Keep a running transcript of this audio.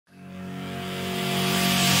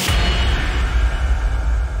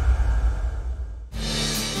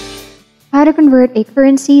How to convert a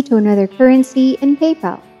currency to another currency in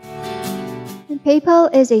PayPal. PayPal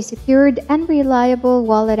is a secured and reliable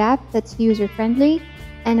wallet app that's user-friendly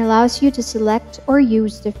and allows you to select or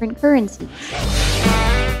use different currencies.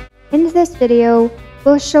 In this video,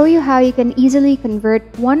 we'll show you how you can easily convert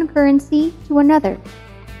one currency to another.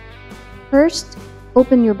 First,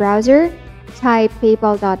 open your browser, type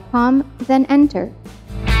paypal.com, then enter.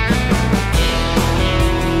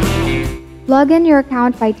 Log in your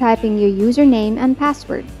account by typing your username and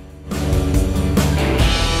password.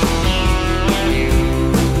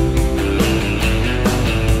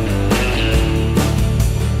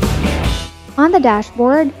 On the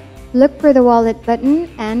dashboard, look for the wallet button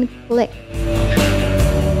and click.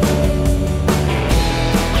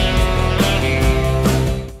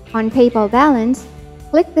 On PayPal balance,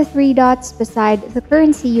 click the three dots beside the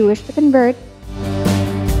currency you wish to convert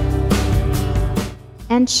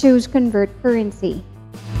and choose Convert Currency.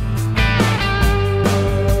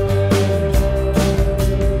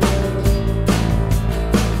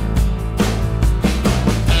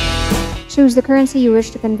 Choose the currency you wish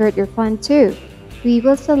to convert your fund to. We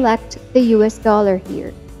will select the US dollar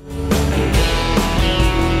here.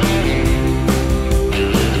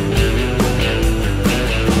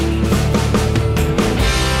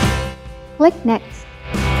 Click Next.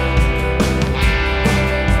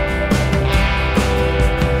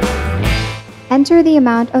 Enter the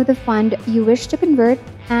amount of the fund you wish to convert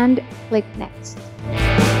and click Next.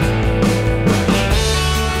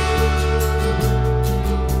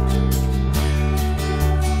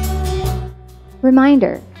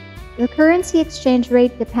 Reminder: the currency exchange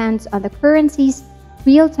rate depends on the currency's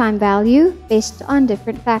real-time value based on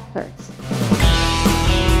different factors.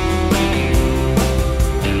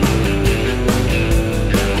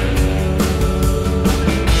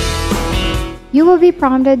 You will be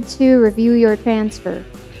prompted to review your transfer,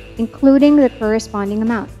 including the corresponding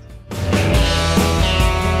amount.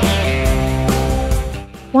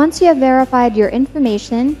 Once you have verified your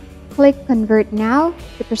information, click Convert Now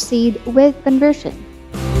to proceed with conversion.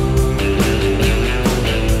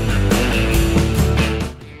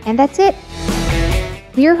 And that's it!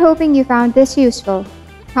 We are hoping you found this useful.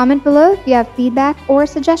 Comment below if you have feedback or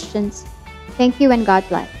suggestions. Thank you and God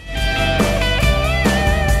bless.